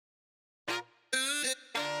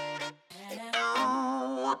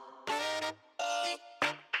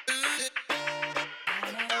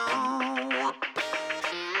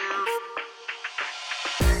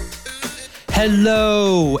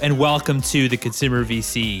Hello, and welcome to the Consumer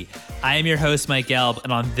VC. I am your host, Mike Gelb,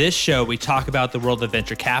 and on this show, we talk about the world of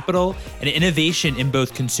venture capital and innovation in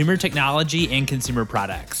both consumer technology and consumer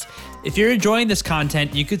products. If you're enjoying this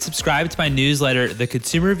content, you could subscribe to my newsletter,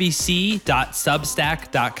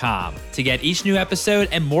 theconsumervc.substack.com, to get each new episode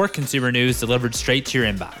and more consumer news delivered straight to your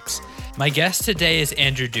inbox. My guest today is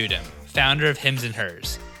Andrew Dudum, founder of Hims &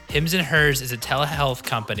 Hers. Hims & Hers is a telehealth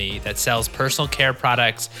company that sells personal care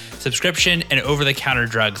products, subscription, and over-the-counter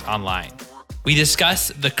drugs online. We discuss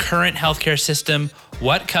the current healthcare system,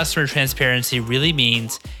 what customer transparency really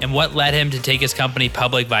means, and what led him to take his company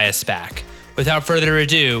public via SPAC. Without further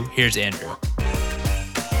ado, here's Andrew.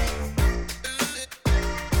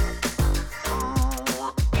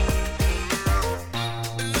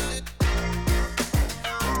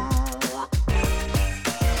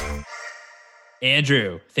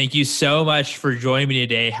 Andrew, thank you so much for joining me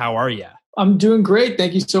today. How are you? I'm doing great.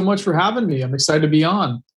 Thank you so much for having me. I'm excited to be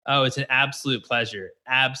on. Oh, it's an absolute pleasure.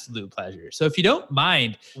 Absolute pleasure. So if you don't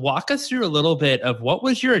mind, walk us through a little bit of what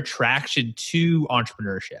was your attraction to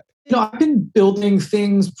entrepreneurship? I've been building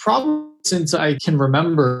things probably since I can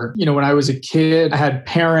remember. When I was a kid, I had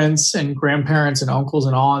parents and grandparents and uncles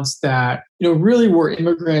and aunts that, really were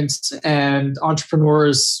immigrants and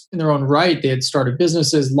entrepreneurs in their own right. They had started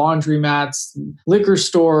businesses, laundromats, liquor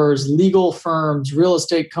stores, legal firms, real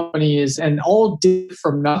estate companies, and all did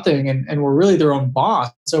from nothing and were really their own boss.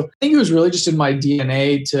 So I think it was really just in my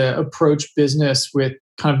DNA to approach business with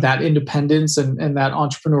kind of that independence and that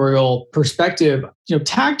entrepreneurial perspective.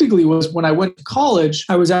 Tactically was when I went to college,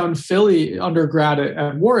 I was out in Philly undergrad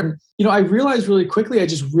at Wharton. I realized really quickly I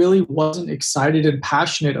just really wasn't excited and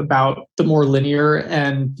passionate about the more linear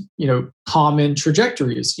and, common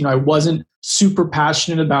trajectories. I wasn't super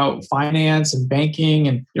passionate about finance and banking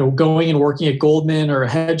and, going and working at Goldman or a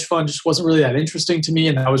hedge fund just wasn't really that interesting to me.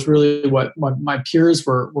 And that was really what my peers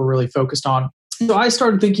were really focused on. So I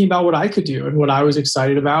started thinking about what I could do and what I was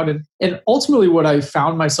excited about. And ultimately what I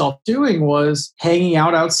found myself doing was hanging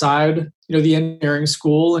out outside, the engineering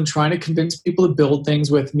school and trying to convince people to build things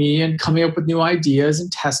with me and coming up with new ideas and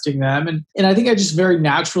testing them. And I think I just very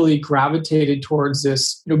naturally gravitated towards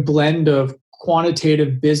this, blend of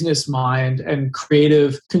quantitative business mind and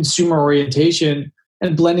creative consumer orientation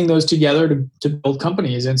and blending those together to build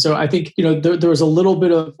companies. And so I think, there was a little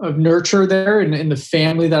bit of nurture there in the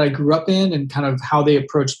family that I grew up in and kind of how they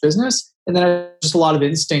approached business. And then just a lot of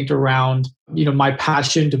instinct around, my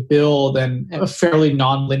passion to build and a fairly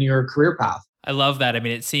nonlinear career path. I love that. I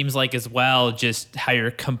mean, it seems like as well, just how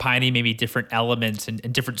you're combining maybe different elements and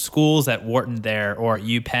different schools at Wharton there or at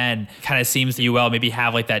UPenn kind of seems that you maybe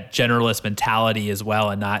have like that generalist mentality as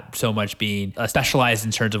well and not so much being specialized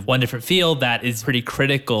in terms of one different field that is pretty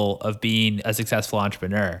critical of being a successful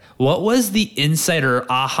entrepreneur. What was the insight or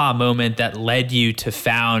aha moment that led you to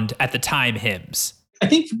found at the time Hims? I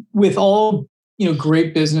think with all,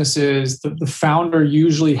 great businesses, the founder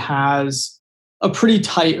usually has a pretty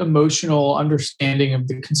tight emotional understanding of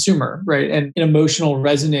the consumer, right? And an emotional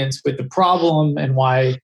resonance with the problem and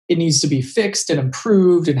why it needs to be fixed and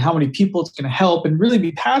improved and how many people it's going to help and really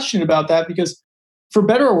be passionate about that because for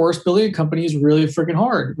better or worse, building a company is really freaking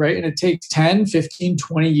hard, right? And it takes 10, 15,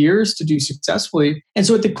 20 years to do successfully. And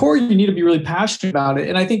so at the core, you need to be really passionate about it.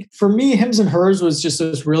 And I think for me, Hims & Hers was just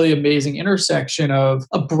this really amazing intersection of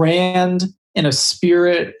a brand and a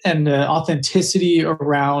spirit and authenticity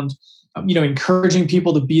around encouraging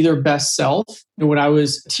people to be their best self. When I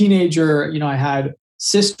was a teenager, I had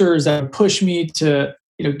sisters that would push me to,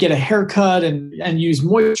 get a haircut and use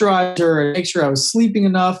moisturizer and make sure I was sleeping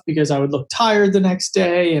enough because I would look tired the next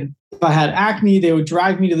day. And if I had acne, they would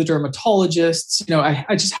drag me to the dermatologists.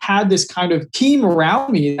 I just had this kind of team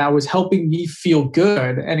around me that was helping me feel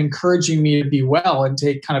good and encouraging me to be well and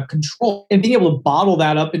take kind of control. And being able to bottle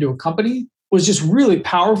that up into a company was just really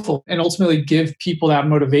powerful and ultimately give people that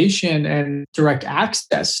motivation and direct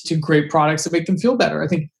access to great products that make them feel better. I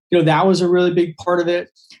think, that was a really big part of it.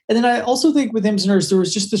 And then I also think with Hims & Hers, there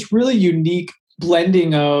was just this really unique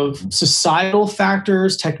blending of societal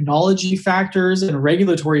factors, technology factors, and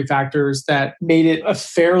regulatory factors that made it a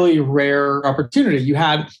fairly rare opportunity. You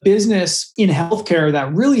had business in healthcare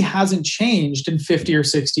that really hasn't changed in 50 or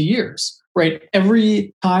 60 years, right?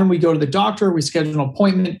 Every time we go to the doctor, we schedule an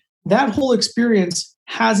appointment, that whole experience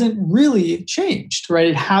hasn't really changed, right?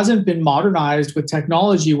 It hasn't been modernized with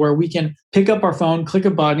technology where we can pick up our phone, click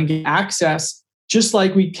a button, and get access just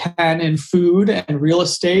like we can in food and real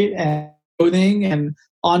estate and clothing and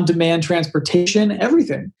on-demand transportation,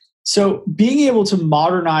 everything. So being able to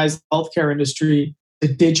modernize the healthcare industry, to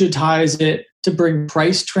digitize it, to bring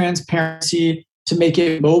price transparency, to make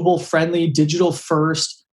it mobile friendly, digital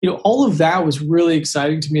first, All of that was really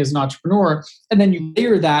exciting to me as an entrepreneur. And then you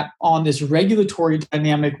layer that on this regulatory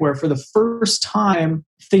dynamic where for the first time,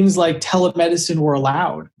 things like telemedicine were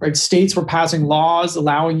allowed, right? States were passing laws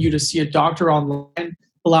allowing you to see a doctor online,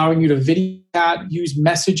 allowing you to video chat, use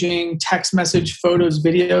messaging, text message, photos,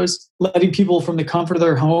 videos, letting people from the comfort of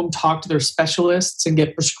their home talk to their specialists and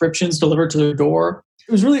get prescriptions delivered to their door.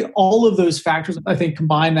 It was really all of those factors, I think,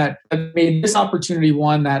 combined that made this opportunity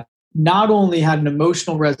one that not only had an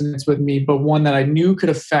emotional resonance with me, but one that I knew could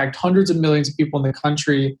affect hundreds of millions of people in the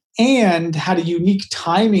country and had a unique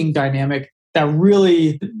timing dynamic that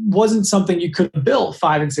really wasn't something you could have built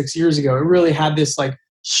 5 and 6 years ago. It really had this like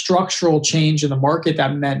structural change in the market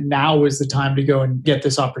that meant now was the time to go and get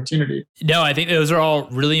this opportunity. No, I think those are all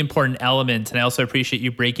really important elements. And I also appreciate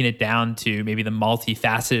you breaking it down to maybe the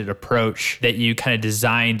multifaceted approach that you kind of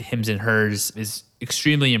designed Hims and Hers is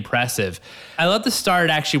extremely impressive. I love the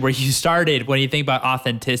start actually where you started when you think about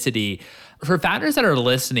authenticity. For founders that are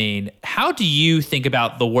listening, how do you think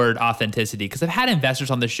about the word authenticity? Because I've had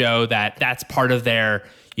investors on the show that's part of their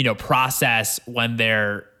process when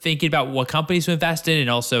they're thinking about what companies to invest in and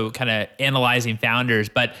also kind of analyzing founders.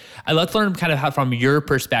 But I'd love to learn kind of how, from your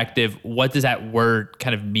perspective, what does that word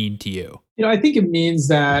kind of mean to you? I think it means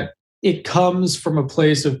that it comes from a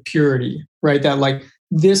place of purity, right? That like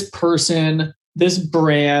this person, this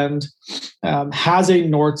brand has a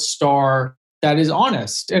North Star that is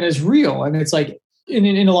honest and is real. And it's like,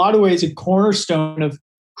 in a lot of ways, a cornerstone of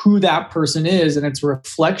who that person is. And it's a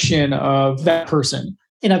reflection of that person.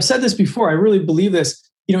 And I've said this before, I really believe this.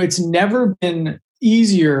 It's never been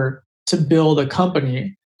easier to build a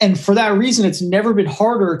company. And for that reason, it's never been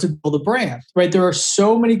harder to build a brand, right? There are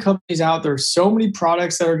so many companies out there, so many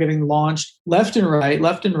products that are getting launched left and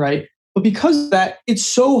right. But because of that, it's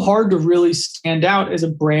so hard to really stand out as a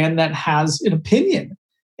brand that has an opinion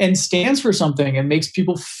and stands for something and makes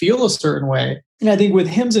people feel a certain way. And I think with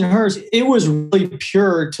Hims and Hers, it was really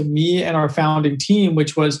pure to me and our founding team,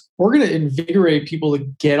 which was we're going to invigorate people to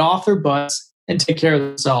get off their butts and take care of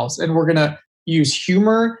themselves. And we're going to use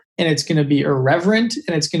humor, and it's going to be irreverent,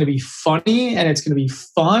 and it's going to be funny, and it's going to be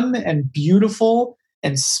fun and beautiful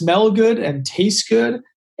and smell good and taste good.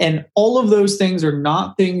 And all of those things are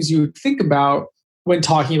not things you would think about when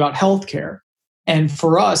talking about healthcare. And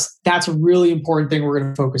for us, that's a really important thing we're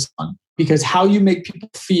going to focus on, because how you make people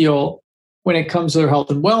feel when it comes to their health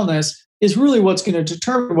and wellness is really what's going to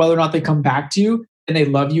determine whether or not they come back to you and they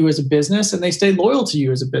love you as a business and they stay loyal to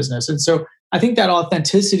you as a business. And so I think that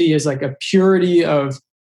authenticity is like a purity of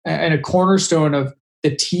and a cornerstone of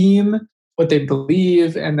the team, what they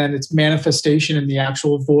believe, and then its manifestation in the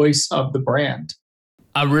actual voice of the brand.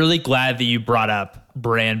 I'm really glad that you brought up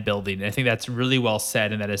brand building. I think that's really well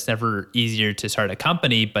said, and that it's never easier to start a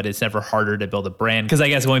company, but it's never harder to build a brand. Because I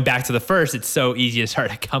guess going back to the first, it's so easy to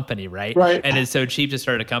start a company, right? Right. And it's so cheap to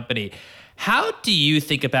start a company. How do you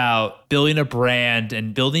think about building a brand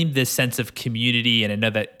and building this sense of community? And I know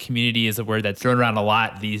that community is a word that's thrown around a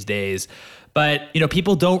lot these days. But,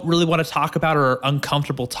 people don't really want to talk about or are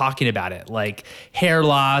uncomfortable talking about it, like hair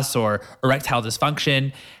loss or erectile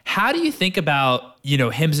dysfunction. How do you think about,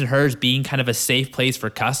 Hims and Hers being kind of a safe place for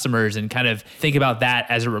customers and kind of think about that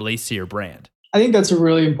as it relates to your brand? I think that's a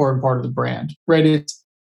really important part of the brand, right?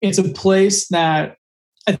 It's a place that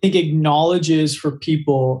I think acknowledges for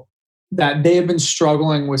people that they have been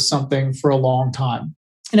struggling with something for a long time.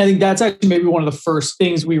 And I think that's actually maybe one of the first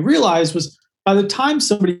things we realized was by the time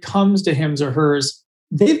somebody comes to Hims or Hers,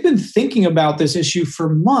 they've been thinking about this issue for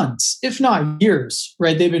months, if not years,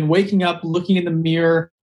 right? They've been waking up, looking in the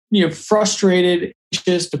mirror, frustrated,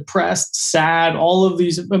 anxious, depressed, sad, all of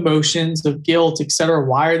these emotions of guilt, et cetera.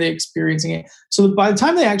 Why are they experiencing it? So by the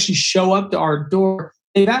time they actually show up to our door,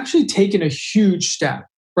 they've actually taken a huge step,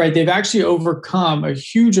 right? They've actually overcome a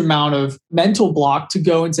huge amount of mental block to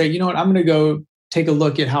go and say, you know what, I'm going to go take a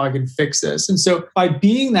look at how I can fix this. And so by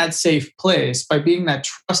being that safe place, by being that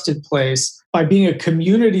trusted place, by being a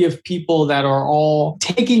community of people that are all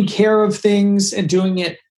taking care of things and doing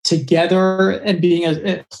it together and being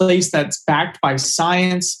a place that's backed by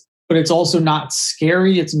science, but it's also not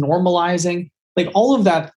scary, it's normalizing. Like all of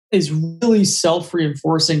that is really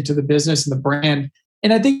self-reinforcing to the business and the brand.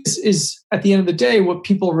 And I think this is at the end of the day, what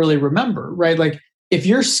people really remember, right? Like if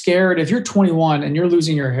you're scared, if you're 21 and you're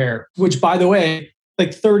losing your hair, which by the way, like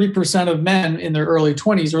 30% of men in their early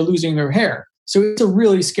 20s are losing their hair. So it's a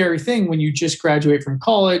really scary thing when you just graduate from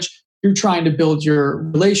college, you're trying to build your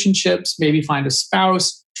relationships, maybe find a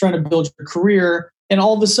spouse, trying to build your career, and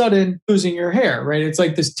all of a sudden losing your hair, right? It's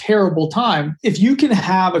like this terrible time. If you can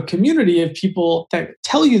have a community of people that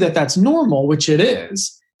tell you that that's normal, which it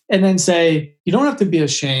is, and then say, you don't have to be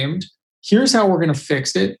ashamed. Here's how we're going to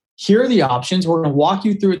fix it. Here are the options. We're going to walk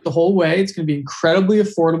you through it the whole way. It's going to be incredibly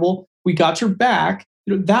affordable. We got your back.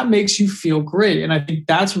 That makes you feel great. And I think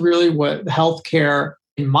that's really what healthcare,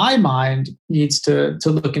 in my mind, needs to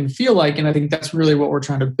look and feel like. And I think that's really what we're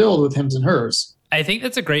trying to build with Hims and Hers. I think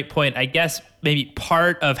that's a great point. I guess maybe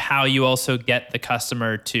part of how you also get the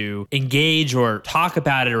customer to engage or talk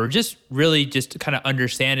about it or just really just to kind of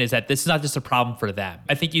understand is that this is not just a problem for them.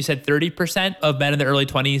 I think you said 30% of men in their early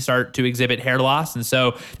 20s start to exhibit hair loss. And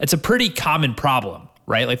so it's a pretty common problem,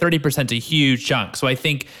 right? Like 30% is a huge chunk. So I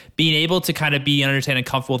think being able to kind of be understand and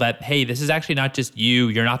comfortable that, hey, this is actually not just you.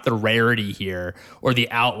 You're not the rarity here or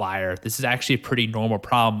the outlier. This is actually a pretty normal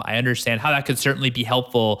problem. I understand how that could certainly be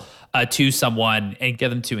helpful to someone and get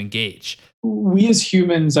them to engage. We as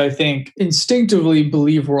humans, I think, instinctively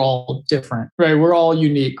believe we're all different, right? We're all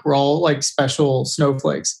unique. We're all like special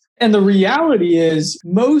snowflakes. And the reality is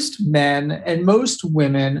most men and most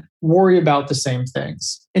women worry about the same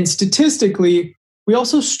things. And statistically, we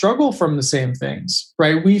also struggle from the same things,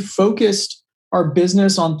 right? We focused our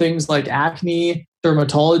business on things like acne,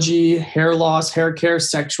 dermatology, hair loss, hair care,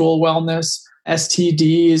 sexual wellness,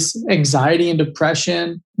 STDs, anxiety and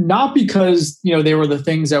depression, not because, they were the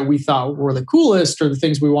things that we thought were the coolest or the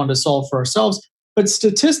things we wanted to solve for ourselves, but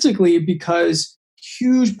statistically because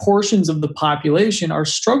huge portions of the population are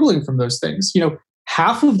struggling from those things.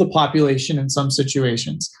 Half of the population in some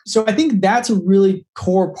situations. So I think that's a really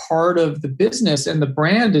core part of the business and the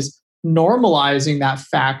brand is normalizing that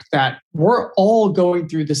fact that we're all going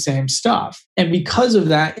through the same stuff. And because of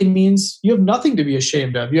that, it means you have nothing to be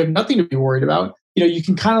ashamed of. You have nothing to be worried about. You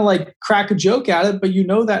can kind of like crack a joke at it, but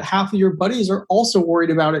that half of your buddies are also worried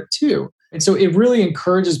about it too. And so it really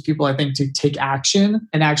encourages people, I think, to take action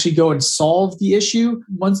and actually go and solve the issue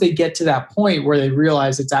once they get to that point where they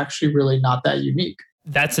realize it's actually really not that unique.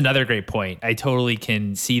 That's another great point. I totally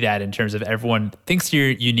can see that in terms of everyone thinks you're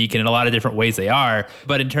unique and in a lot of different ways they are.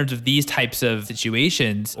 But in terms of these types of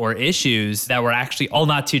situations or issues that we're actually all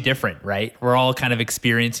not too different, right? We're all kind of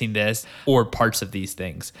experiencing this or parts of these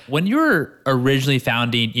things. When you were originally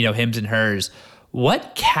founding, Hims and Hers,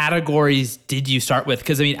 what categories did you start with?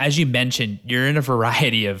 Because as you mentioned, you're in a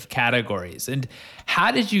variety of categories. And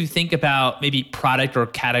how did you think about maybe product or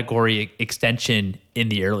category extension in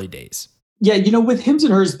the early days? Yeah, with Hims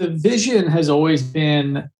and Hers, the vision has always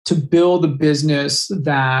been to build a business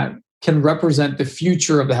that can represent the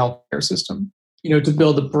future of the healthcare system. To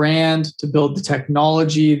build a brand, to build the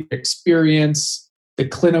technology, the experience, the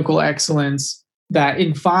clinical excellence that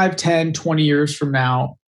in 5, 10, 20 years from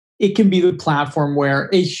now, it can be the platform where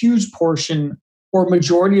a huge portion or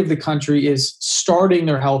majority of the country is starting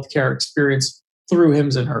their healthcare experience through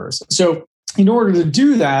Hims and Hers. So in order to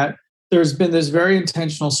do that, there's been this very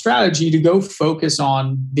intentional strategy to go focus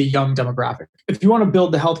on the young demographic. If you want to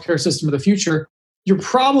build the healthcare system of the future, you're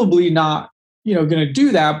probably not, going to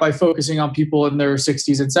do that by focusing on people in their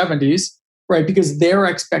 60s and 70s, right? Because their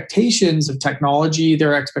expectations of technology,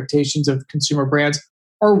 their expectations of consumer brands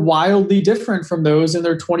are wildly different from those in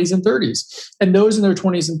their 20s and 30s. And those in their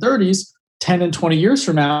 20s and 30s, 10 and 20 years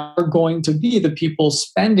from now, are going to be the people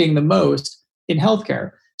spending the most in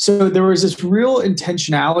healthcare. So there was this real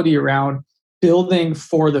intentionality around building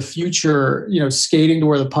for the future, skating to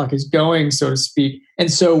where the puck is going, so to speak.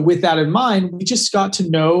 And so with that in mind, we just got to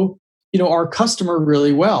know, our customer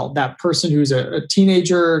really well. That person who's a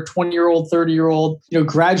teenager, 20-year-old, 30-year-old,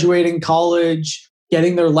 graduating college,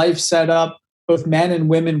 getting their life set up, both men and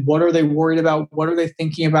women. What are they worried about? What are they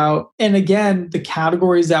thinking about? And again, the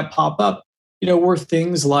categories that pop up, were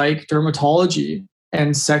things like dermatology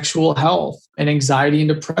and sexual health and anxiety and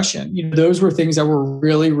depression. Those were things that were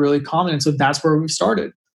really, really common. And so that's where we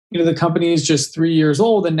started. The company is just 3 years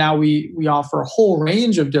old and now we offer a whole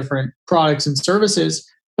range of different products and services.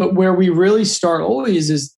 But where we really start always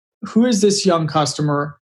is who is this young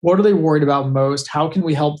customer? What are they worried about most? How can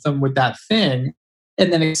we help them with that thing?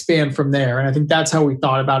 And then expand from there. And I think that's how we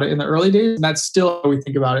thought about it in the early days. And that's still how we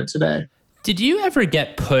think about it today. Did you ever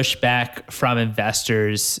get pushback from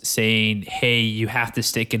investors saying, hey, you have to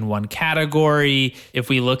stick in one category? If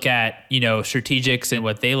we look at, strategics and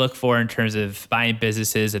what they look for in terms of buying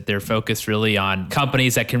businesses, that they're focused really on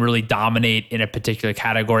companies that can really dominate in a particular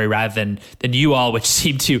category rather than you all, which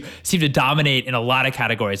seem to dominate in a lot of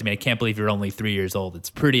categories. I can't believe you're only 3 years old. It's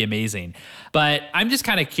pretty amazing. But I'm just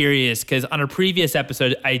kind of curious because on a previous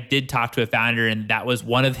episode, I did talk to a founder and that was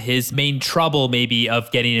one of his main trouble maybe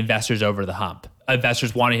of getting investors over the hump.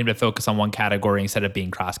 Investors wanting him to focus on one category instead of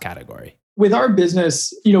being cross-category. With our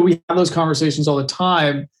business, we have those conversations all the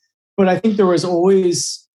time, but I think there was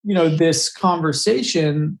always, this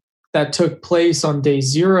conversation that took place on day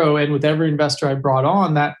zero and with every investor I brought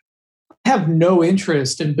on that I have no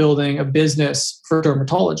interest in building a business for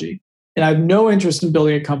dermatology. And I have no interest in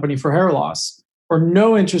building a company for hair loss or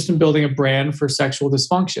no interest in building a brand for sexual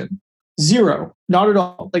dysfunction. Zero, not at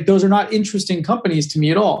all. Like those are not interesting companies to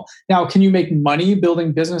me at all. Now, can you make money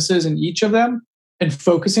building businesses in each of them and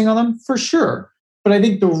focusing on them? For sure. But I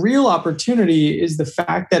think the real opportunity is the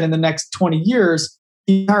fact that in the next 20 years,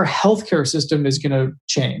 the entire healthcare system is going to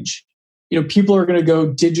change. People are going to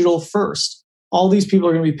go digital first. All these people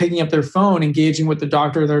are going to be picking up their phone, engaging with the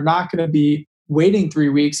doctor. They're not going to be waiting 3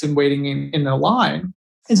 weeks and waiting in a line.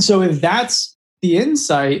 And so if that's the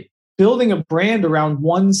insight, building a brand around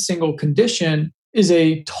one single condition is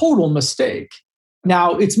a total mistake.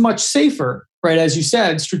 Now, it's much safer, right? As you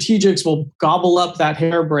said, strategics will gobble up that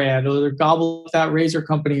hair brand or they'll gobble up that razor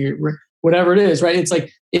company, whatever it is, right? It's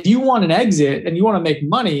like if you want an exit and you want to make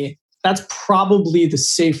money, that's probably the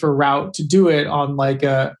safer route to do it on like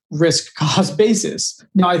a risk cost basis.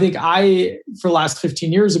 Now, I think for the last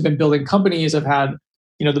 15 years, have been building companies. I've had,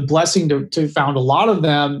 the blessing to found a lot of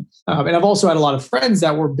them. And I've also had a lot of friends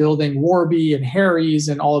that were building Warby and Harry's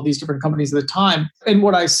and all of these different companies at the time. And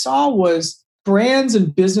what I saw was brands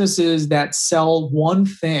and businesses that sell one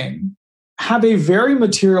thing have a very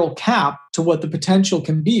material cap to what the potential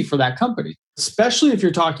can be for that company, especially if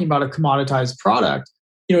you're talking about a commoditized product.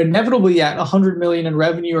 Inevitably at 100 million in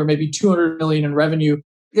revenue or maybe 200 million in revenue,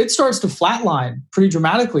 it starts to flatline pretty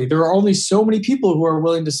dramatically. There are only so many people who are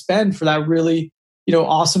willing to spend for that really,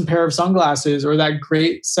 awesome pair of sunglasses or that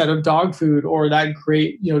great set of dog food or that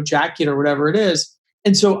great, jacket or whatever it is.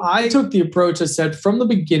 And so I took the approach that said from the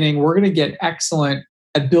beginning, we're going to get excellent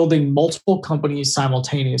at building multiple companies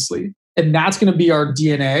simultaneously. And that's going to be our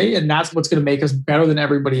DNA. And that's what's going to make us better than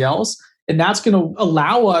everybody else. And that's going to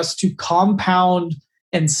allow us to compound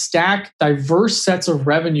and stack diverse sets of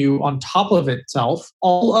revenue on top of itself,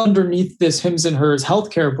 all underneath this Hims and Hers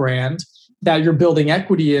healthcare brand that you're building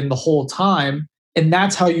equity in the whole time. And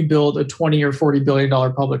that's how you build a $20 or $40 billion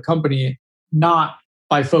public company, not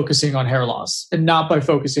by focusing on hair loss and not by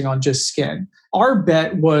focusing on just skin. Our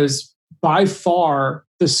bet was by far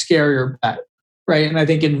the scarier bet, right? And I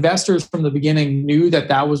think investors from the beginning knew that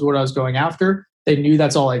that was what I was going after. They knew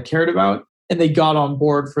that's all I cared about. And they got on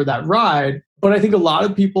board for that ride. But I think a lot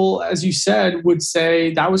of people, as you said, would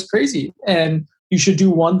say that was crazy. And you should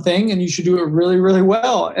do one thing and you should do it really, really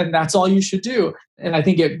well. And that's all you should do. And I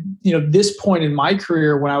think at this point in my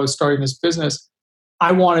career, when I was starting this business,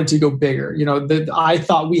 I wanted to go bigger. I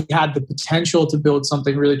thought we had the potential to build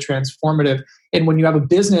something really transformative. And when you have a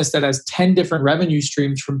business that has 10 different revenue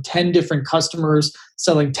streams from 10 different customers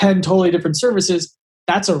selling 10 totally different services,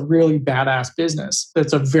 that's a really badass business.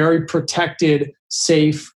 That's a very protected,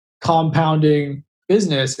 safe, compounding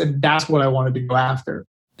business. And that's what I wanted to go after.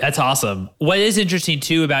 That's awesome. What is interesting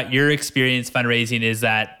too about your experience fundraising is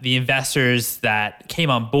that the investors that came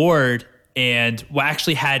on board and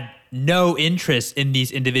actually had no interest in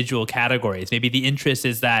these individual categories. Maybe the interest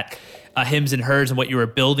is that Hims and Hers and what you were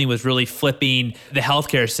building was really flipping the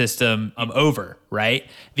healthcare system over, right?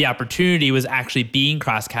 The opportunity was actually being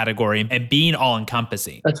cross-category and being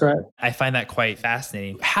all-encompassing. That's right. I find that quite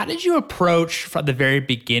fascinating. How did you approach from the very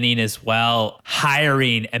beginning as well,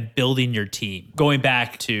 hiring and building your team, going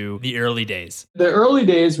back to the early days? The early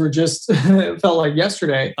days were just, it felt like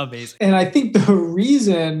yesterday. Amazing. And I think the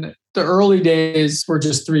reason the early days were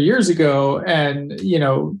just 3 years ago and,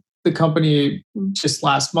 the company just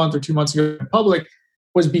last month or 2 months ago in public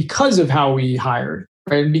was because of how we hired,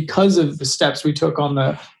 right? And because of the steps we took on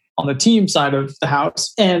the team side of the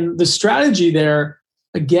house. And the strategy there,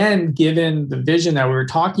 again, given the vision that we were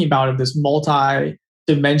talking about of this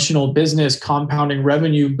multi-dimensional business, compounding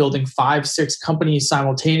revenue, building 5-6 companies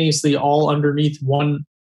simultaneously, all underneath one,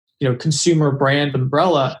 consumer brand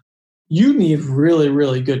umbrella, you need really,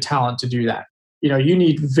 really good talent to do that. You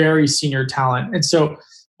need very senior talent. And so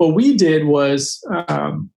what we did was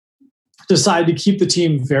decide to keep the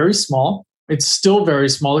team very small. It's still very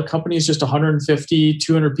small. The company is just 150,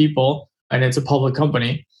 200 people, and it's a public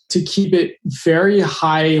company. To keep it very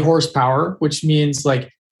high horsepower, which means like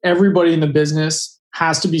everybody in the business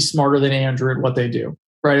has to be smarter than Andrew at what they do,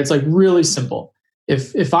 right? It's like really simple.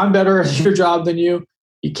 If I'm better at your job than you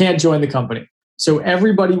can't join the company. So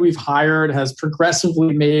everybody we've hired has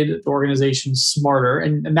progressively made the organization smarter.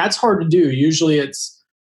 And that's hard to do. Usually it's,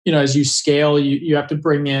 as you scale, you have to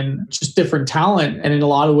bring in just different talent and in a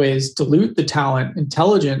lot of ways dilute the talent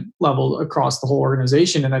intelligent level across the whole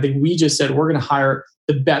organization. And I think we just said, we're going to hire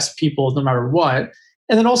the best people no matter what.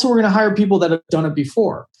 And then also we're going to hire people that have done it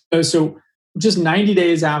before. So just 90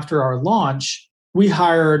 days after our launch, we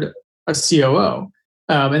hired a COO.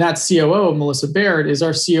 And that COO, Melissa Baird, is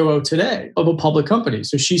our COO today of a public company.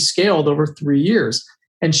 So she scaled over 3 years.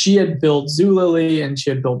 And she had built Zulily and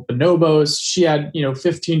she had built Bonobos. She had,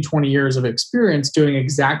 15, 20 years of experience doing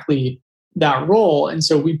exactly that role. And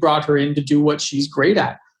so we brought her in to do what she's great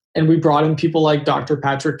at. And we brought in people like Dr.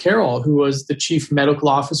 Patrick Carroll, who was the chief medical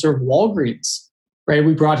officer of Walgreens, right?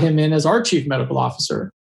 We brought him in as our chief medical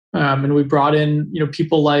officer. And we brought in,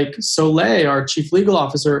 people like Soleil, our chief legal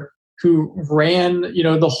officer, who ran,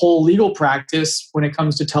 the whole legal practice when it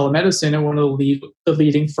comes to telemedicine at one of the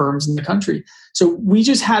leading firms in the country. So we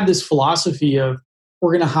just had this philosophy of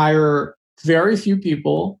we're going to hire very few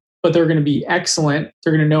people, but they're going to be excellent.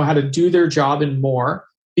 They're going to know how to do their job and more,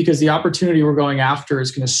 because the opportunity we're going after is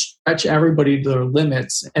going to stretch everybody to their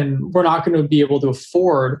limits. And we're not going to be able to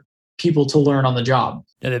afford people to learn on the job.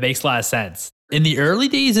 Yeah, that makes a lot of sense. In the early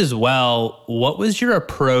days as well, what was your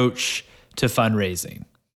approach to fundraising?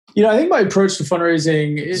 I think my approach to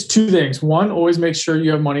fundraising is two things. One, always make sure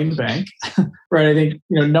you have money in the bank, right? I think,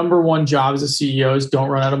 number one job as a CEO is don't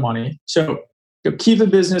run out of money. So keep the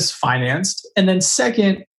business financed. And then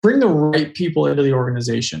second, bring the right people into the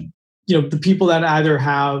organization. The people that either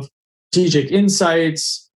have strategic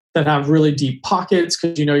insights, that have really deep pockets,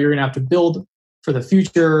 because you're going to have to build for the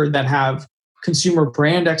future, that have consumer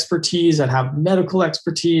brand expertise, that have medical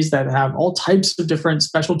expertise, that have all types of different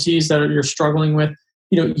specialties that you're struggling with.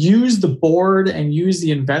 Use the board and use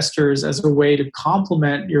the investors as a way to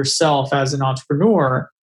complement yourself as an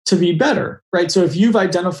entrepreneur to be better, right? So if you've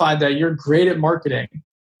identified that you're great at marketing,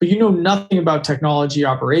 but you know nothing about technology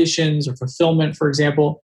operations or fulfillment, for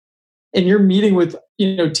example, and you're meeting with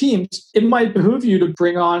teams, it might behoove you to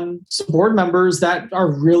bring on some board members that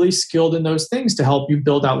are really skilled in those things to help you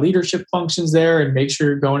build out leadership functions there and make sure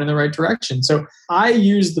you're going in the right direction. So I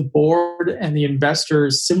use the board and the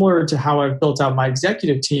investors similar to how I've built out my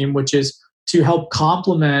executive team, which is to help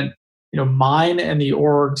complement mine and the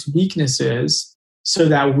org's weaknesses so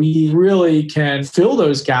that we really can fill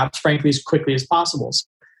those gaps, frankly, as quickly as possible.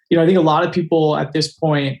 I think a lot of people at this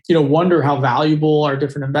point, wonder how valuable are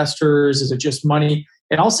different investors? Is it just money?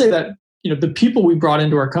 And I'll say that, the people we brought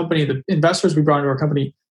into our company, the investors we brought into our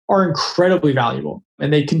company are incredibly valuable.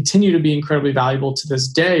 And they continue to be incredibly valuable to this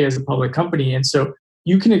day as a public company. And so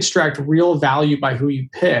you can extract real value by who you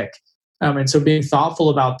pick. And so being thoughtful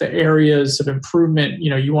about the areas of improvement,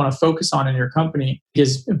 you want to focus on in your company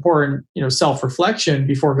is important, self-reflection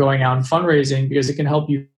before going out and fundraising, because it can help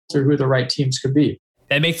you through who the right teams could be.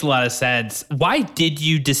 That makes a lot of sense. Why did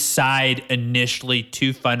you decide initially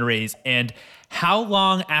to fundraise? And how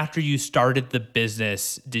long after you started the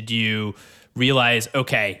business did you realize,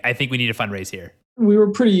 okay, I think we need to fundraise here? We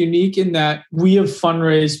were pretty unique in that we have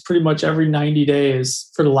fundraised pretty much every 90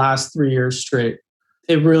 days for the last 3 years straight.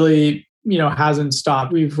 It really, hasn't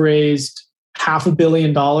stopped. We've raised $500 million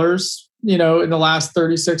in the last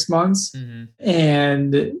 36 months. Mm-hmm.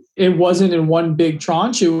 And it wasn't in one big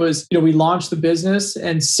tranche. It was, we launched the business,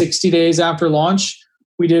 and 60 days after launch,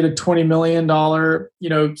 we did a $20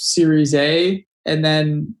 million, Series A. And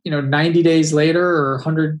then, 90 days later or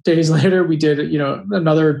 100 days later, we did,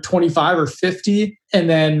 another 25 or 50. And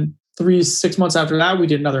then 6 months after that, we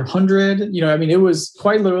did another 100. It was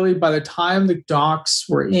quite literally by the time the docs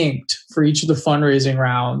were inked for each of the fundraising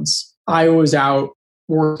rounds, I was out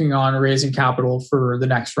working on raising capital for the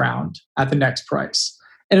next round at the next price.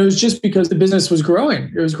 And it was just because the business was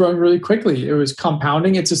growing. It was growing really quickly. It was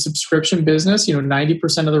compounding. It's a subscription business.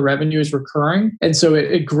 90% of the revenue is recurring. And so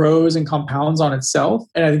it grows and compounds on itself.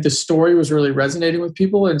 And I think the story was really resonating with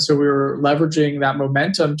people. And so we were leveraging that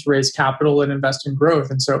momentum to raise capital and invest in growth.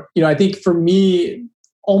 And so, I think for me,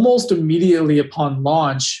 almost immediately upon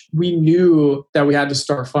launch, we knew that we had to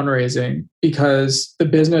start fundraising because the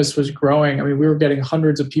business was growing. We were getting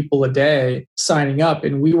hundreds of people a day signing up,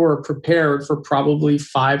 and we were prepared for probably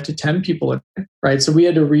 5 to 10 people a day, right? So we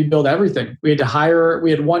had to rebuild everything. We had to hire,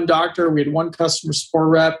 we had one doctor, we had one customer support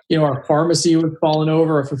rep, our pharmacy was falling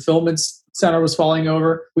over, our fulfillment center was falling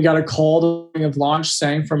over. We got a call the morning of launch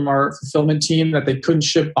saying from our fulfillment team that they couldn't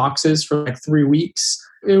ship boxes for like 3 weeks.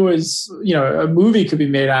 It was, a movie could be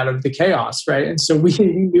made out of the chaos, right? And so we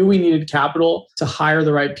knew we needed capital to hire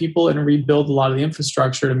the right people and rebuild a lot of the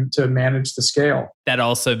infrastructure to manage the scale. That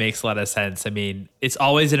also makes a lot of sense. It's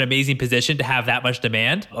always an amazing position to have that much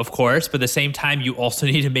demand, of course, but at the same time, you also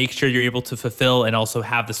need to make sure you're able to fulfill and also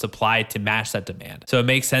have the supply to match that demand. So it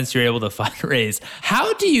makes sense you're able to fundraise.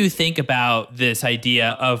 How do you think about this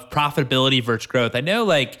idea of profitability versus growth? I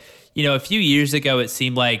know a few years ago, it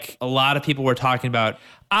seemed like a lot of people were talking about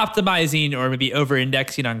optimizing or maybe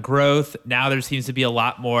over-indexing on growth. Now there seems to be a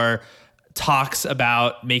lot more talks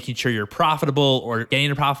about making sure you're profitable or getting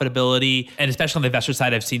to profitability. And especially on the investor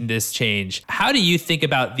side, I've seen this change. How do you think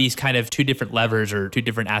about these kind of two different levers or two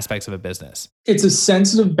different aspects of a business? It's a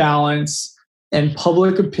sensitive balance, and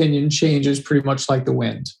public opinion changes pretty much like the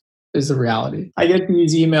wind is the reality. I get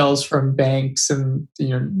these emails from banks and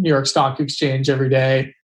New York Stock Exchange every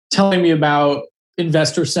day telling me about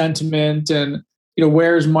investor sentiment and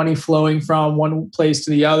where's money flowing from one place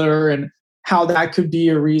to the other, and how that could be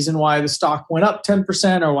a reason why the stock went up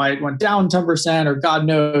 10% or why it went down 10% or God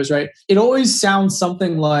knows, right? It always sounds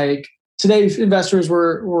something like today investors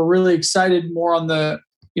were really excited more on the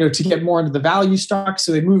to get more into the value stocks.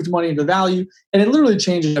 So they moved money into value, and it literally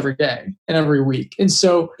changes every day and every week. And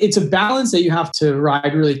so it's a balance that you have to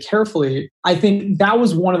ride really carefully. I think that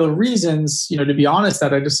was one of the reasons, to be honest,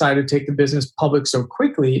 that I decided to take the business public so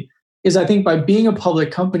quickly is I think by being a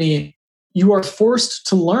public company, you are forced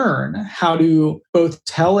to learn how to both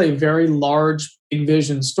tell a very large big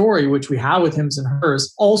vision story, which we have with Hims and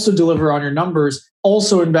Hers, also deliver on your numbers,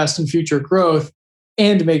 also invest in future growth,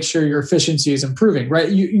 and make sure your efficiency is improving, right?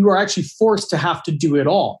 You are actually forced to have to do it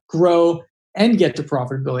all, grow and get to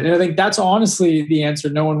profitability. And I think that's honestly the answer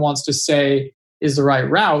no one wants to say is the right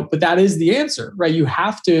route, but that is the answer, right? You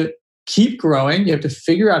have to keep growing. You have to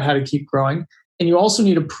figure out how to keep growing. And you also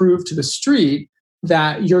need to prove to the street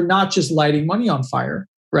that you're not just lighting money on fire,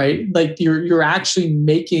 right? Like you're actually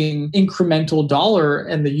making incremental dollar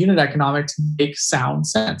and the unit economics make sound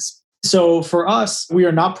sense. So for us, we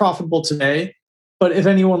are not profitable today. But if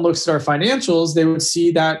anyone looks at our financials, they would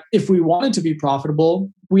see that if we wanted to be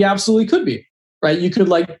profitable, we absolutely could be, right? You could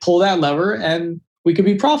pull that lever and we could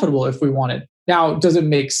be profitable if we wanted. Now, does it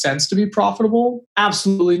make sense to be profitable?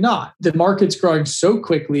 Absolutely not. The market's growing so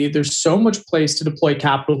quickly. There's so much place to deploy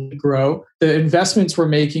capital to grow. The investments we're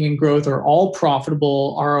making in growth are all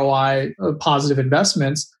profitable ROI positive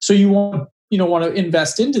investments. So you want to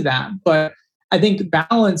invest into that. But I think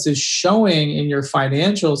balance is showing in your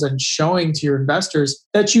financials and showing to your investors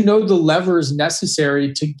that the levers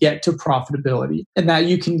necessary to get to profitability and that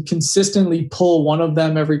you can consistently pull one of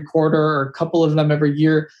them every quarter or a couple of them every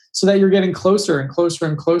year so that you're getting closer and closer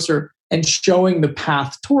and closer and showing the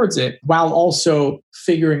path towards it while also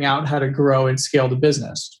figuring out how to grow and scale the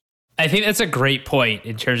business. I think that's a great point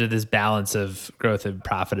in terms of this balance of growth and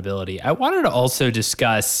profitability. I wanted to also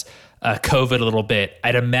discuss COVID a little bit.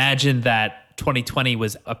 I'd imagine that 2020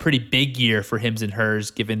 was a pretty big year for Hims and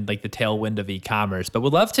Hers, given the tailwind of e-commerce. But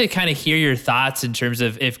would love to kind of hear your thoughts in terms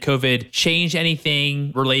of if COVID changed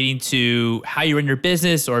anything relating to how you run your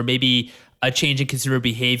business, or maybe a change in consumer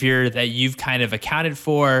behavior that you've kind of accounted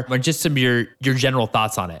for, or just some of your general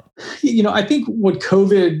thoughts on it. I think what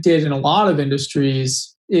COVID did in a lot of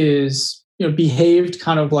industries is behaved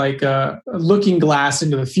kind of like a looking glass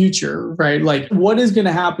into the future, right? Like what is going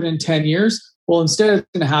to happen in 10 years? Well, instead it's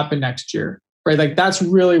going to happen next year, right? That's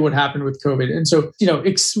really what happened with COVID. And so,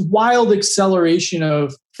 wild acceleration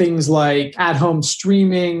of things like at-home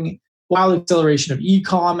streaming, wild acceleration of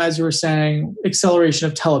e-com, as you were saying, acceleration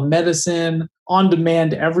of telemedicine,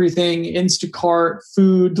 on-demand everything, Instacart,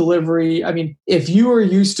 food delivery. I mean, if you were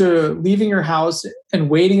used to leaving your house and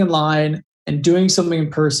waiting in line and doing something in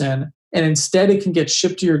person, and instead it can get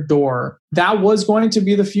shipped to your door, that was going to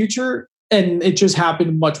be the future. And it just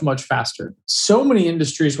happened much, much faster. So many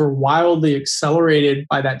industries were wildly accelerated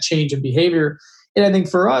by that change in behavior. And I think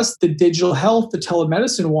for us, the digital health, the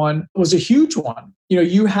telemedicine one was a huge one.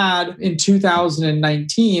 You had in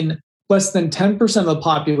 2019, less than 10% of the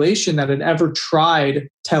population that had ever tried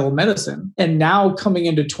telemedicine. And now coming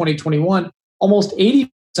into 2021, almost 80%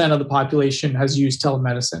 of the population has used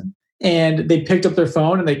telemedicine. And they picked up their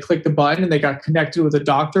phone and they clicked the button and they got connected with a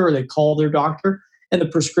doctor, or they called their doctor, and the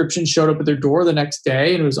prescription showed up at their door the next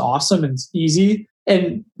day, and it was awesome and easy.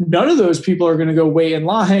 And none of those people are going to go wait in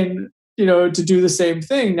line, to do the same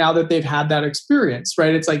thing now that they've had that experience,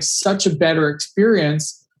 right? It's like such a better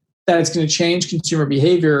experience that it's going to change consumer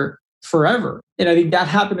behavior forever. And I think that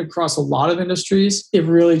happened across a lot of industries. It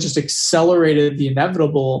really just accelerated the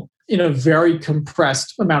inevitable in a very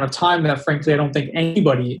compressed amount of time that, frankly, I don't think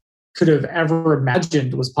anybody could have ever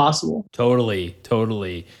imagined was possible. Totally.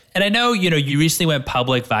 And I know, you recently went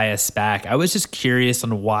public via SPAC. I was just curious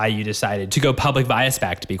on why you decided to go public via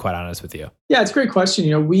SPAC, to be quite honest with you. Yeah, it's a great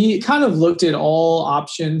question. We kind of looked at all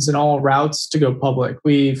options and all routes to go public.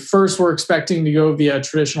 We first were expecting to go via a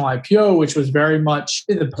traditional IPO, which was very much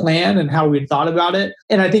in the plan and how we'd thought about it.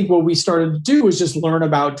 And I think what we started to do was just learn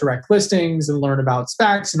about direct listings and learn about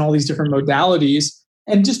SPACs and all these different modalities,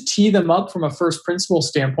 and just tee them up from a first principle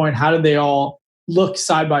standpoint. How did they all look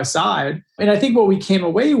side by side. And I think what we came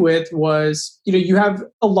away with was, you have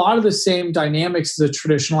a lot of the same dynamics as a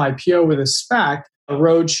traditional IPO with a SPAC, a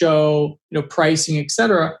roadshow, pricing, et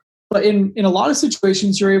cetera. But in a lot of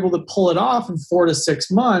situations, you're able to pull it off in 4 to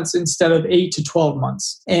 6 months instead of 8 to 12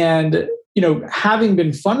 months. And, having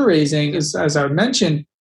been fundraising, as I mentioned,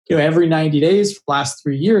 every 90 days for the last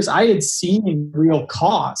 3 years, I had seen real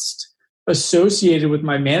cost associated with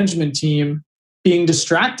my management team being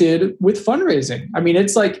distracted with fundraising. I mean,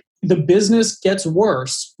 it's like the business gets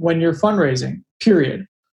worse when you're fundraising, period,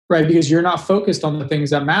 right? Because you're not focused on the things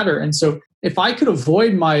that matter. And so if I could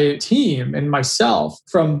avoid my team and myself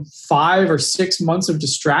from 5 or 6 months of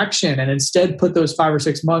distraction and instead put those 5 or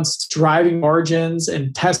 6 months driving margins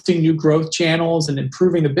and testing new growth channels and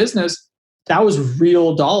improving the business, that was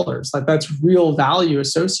real dollars. Like that's real value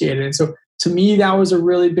associated. And so to me, that was a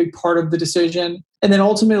really big part of the decision. And then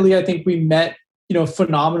ultimately, I think we met a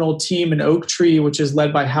phenomenal team in Oaktree, which is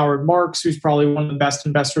led by Howard Marks, who's probably one of the best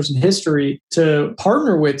investors in history, to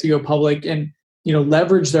partner with to go public and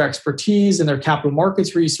leverage their expertise and their capital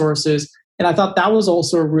markets resources. And I thought that was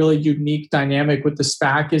also a really unique dynamic with the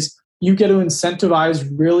SPAC is you get to incentivize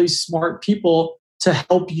really smart people to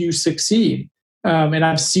help you succeed. And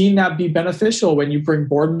I've seen that be beneficial when you bring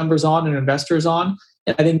board members on and investors on.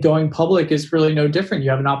 And I think going public is really no different. You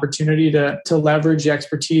have an opportunity to leverage the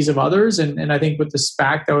expertise of others. And I think with the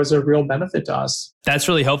SPAC, that was a real benefit to us. That's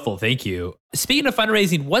really helpful. Thank you. Speaking of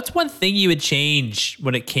fundraising, what's one thing you would change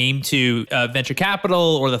when it came to venture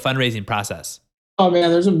capital or the fundraising process? Oh man,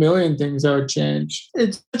 there's a million things I would change.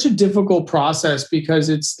 It's such a difficult process because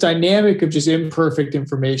it's dynamic of just imperfect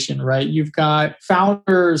information, right? You've got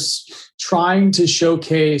founders trying to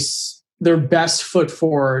showcase their best foot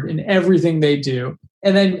forward in everything they do.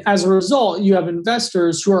 And then as a result, you have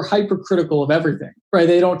investors who are hypercritical of everything, right?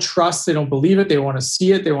 They don't trust, they don't believe it, they want to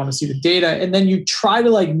see it, they want to see the data. And then you try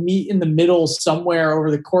to meet in the middle somewhere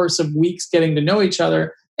over the course of weeks getting to know each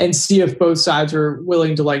other and see if both sides are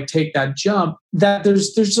willing to take that jump. That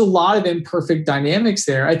there's just a lot of imperfect dynamics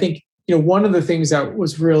there. I think one of the things that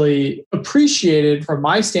was really appreciated from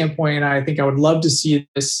my standpoint, and I think I would love to see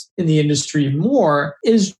this in the industry more,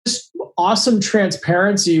 is just awesome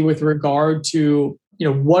transparency with regard to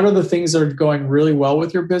what are the things that are going really well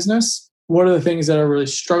with your business? What are the things that are really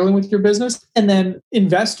struggling with your business? And then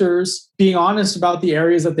investors being honest about the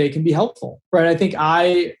areas that they can be helpful, right? I think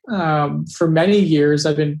for many years,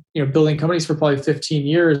 I've been building companies for probably 15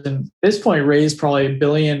 years, and at this point raised probably $1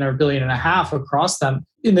 billion or $1.5 billion across them.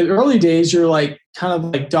 In the early days, you're kind of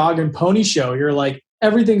like dog and pony show. You're like,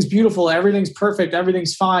 everything's beautiful, everything's perfect,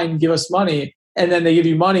 everything's fine, give us money. And then they give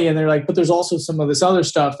you money and they're like, but there's also some of this other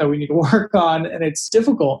stuff that we need to work on. And it's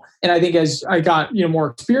difficult. And I think as I got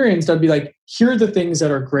more experienced, I'd be like, here are the things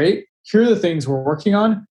that are great. Here are the things we're working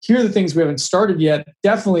on. Here are the things we haven't started yet.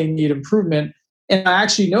 Definitely need improvement. And I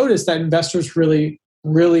actually noticed that investors really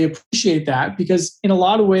appreciate that because in a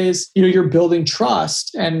lot of ways, you're building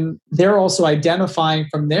trust and they're also identifying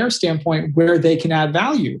from their standpoint where they can add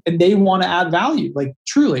value and they want to add value,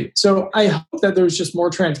 truly. So I hope that there's just more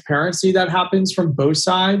transparency that happens from both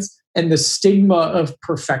sides and the stigma of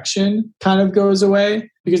perfection kind of goes away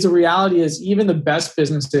because the reality is even the best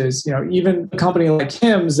businesses, even a company like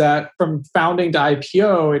Hims that from founding to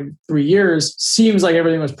IPO in 3 years seems like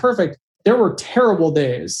everything was perfect. There were terrible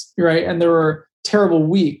days, right? And there were terrible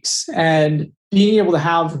weeks, and being able to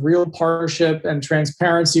have real partnership and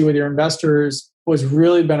transparency with your investors was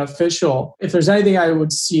really beneficial. If there's anything I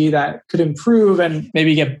would see that could improve and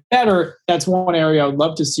maybe get better, that's one area I would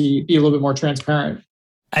love to see be a little bit more transparent.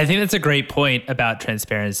 I think that's a great point about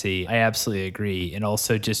transparency. I absolutely agree. And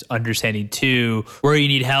also just understanding too, where you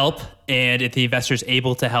need help. And if the investor is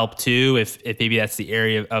able to help too, if maybe that's the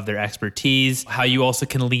area of their expertise, how you also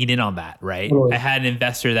can lean in on that, right? Totally. I had an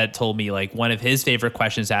investor that told me one of his favorite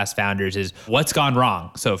questions to ask founders is what's gone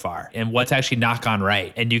wrong so far and what's actually not gone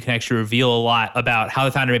right. And you can actually reveal a lot about how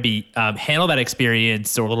the founder maybe handle that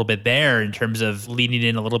experience or a little bit there in terms of leaning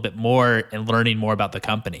in a little bit more and learning more about the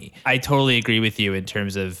company. I totally agree with you in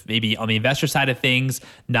terms of maybe on the investor side of things,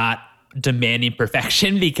 not demanding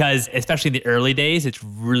perfection because especially in the early days, it's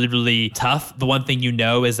really, really tough. The one thing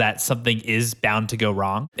is that something is bound to go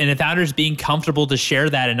wrong. And the founders being comfortable to share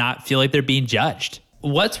that and not feel like they're being judged.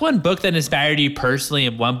 What's one book that inspired you personally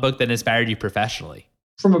and one book that inspired you professionally?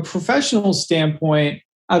 From a professional standpoint,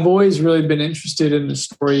 I've always really been interested in the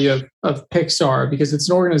story of Pixar because it's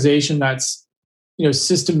an organization that's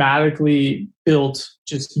systematically built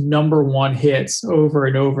just number one hits over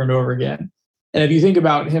and over and over again. And if you think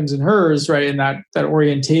about Hims and Hers, right, and that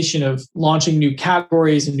orientation of launching new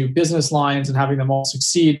categories and new business lines and having them all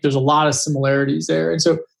succeed, there's a lot of similarities there. And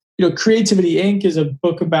so, Creativity Inc. is a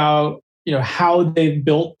book about, how they've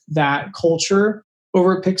built that culture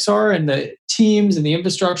over at Pixar and the teams and the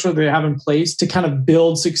infrastructure they have in place to kind of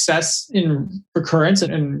build success in recurrence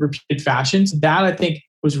and repeated fashions. That I think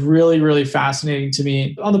was really, really fascinating to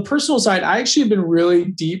me. On the personal side, I actually have been really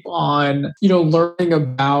deep on, learning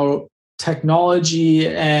about technology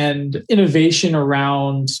and innovation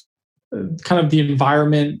around kind of the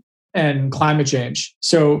environment and climate change.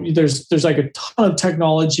 So there's like a ton of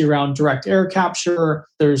technology around direct air capture.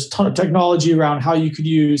 There's a ton of technology around how you could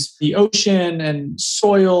use the ocean and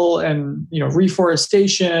soil and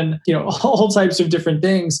reforestation, all types of different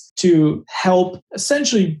things to help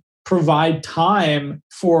essentially provide time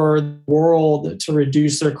for the world to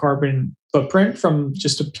reduce their carbon footprint from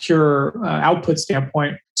just a pure output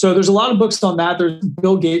standpoint. So there's a lot of books on that. There's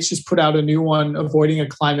Bill Gates just put out a new one, Avoiding a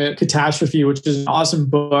Climate Catastrophe, which is an awesome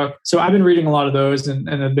book. So I've been reading a lot of those and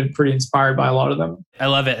have been pretty inspired by a lot of them. I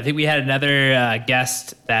love it. I think we had another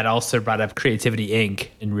guest that also brought up Creativity Inc.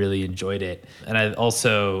 and really enjoyed it. And I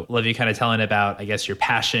also love you kind of telling about, I guess, your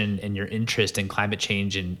passion and your interest in climate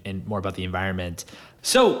change and more about the environment.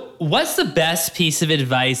 So what's the best piece of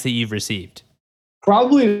advice that you've received?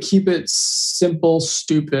 Probably keep it simple,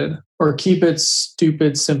 stupid, or keep it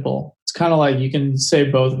stupid, simple. It's kind of like you can say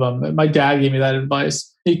both of them. My dad gave me that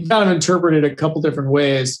advice. He kind of interpreted it a couple different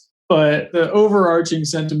ways, but the overarching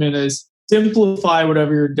sentiment is simplify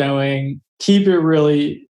whatever you're doing. Keep it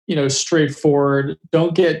really, straightforward.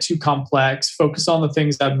 Don't get too complex. Focus on the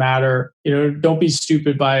things that matter. Don't be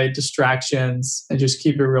stupid by distractions and just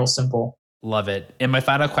keep it real simple. Love it. And my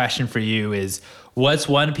final question for you is, what's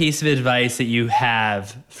one piece of advice that you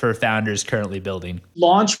have for founders currently building?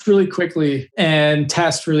 Launch really quickly and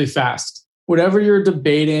test really fast. Whatever you're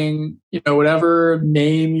debating, whatever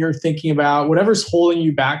name you're thinking about, whatever's holding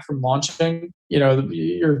you back from launching,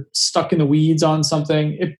 you're stuck in the weeds on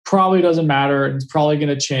something, it probably doesn't matter. And it's probably going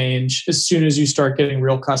to change as soon as you start getting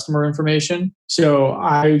real customer information. So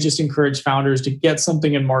I just encourage founders to get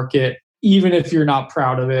something in market, even if you're not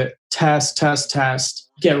proud of it. Test,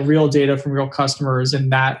 get real data from real customers.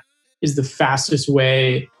 And that is the fastest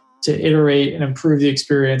way to iterate and improve the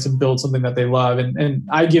experience and build something that they love. And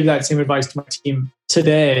I give that same advice to my team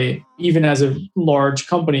today, even as a large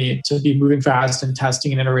company, to be moving fast and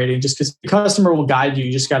testing and iterating, just because the customer will guide you.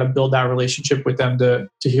 You just got to build that relationship with them to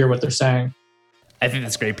hear what they're saying. I think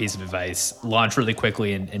that's a great piece of advice. Launch really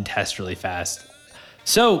quickly and test really fast.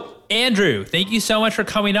 So, Andrew, thank you so much for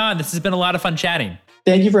coming on. This has been a lot of fun chatting.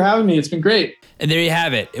 Thank you for having me. It's been great. And there you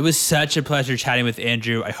have it. It was such a pleasure chatting with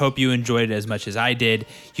Andrew. I hope you enjoyed it as much as I did.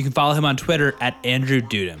 You can follow him on Twitter at Andrew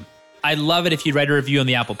Dudum. I'd love it if you'd write a review on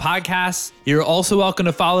the Apple Podcasts. You're also welcome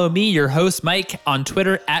to follow me, your host, Mike, on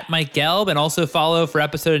Twitter at Mike Gelb, and also follow for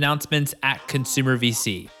episode announcements at Consumer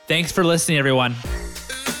VC. Thanks for listening, everyone.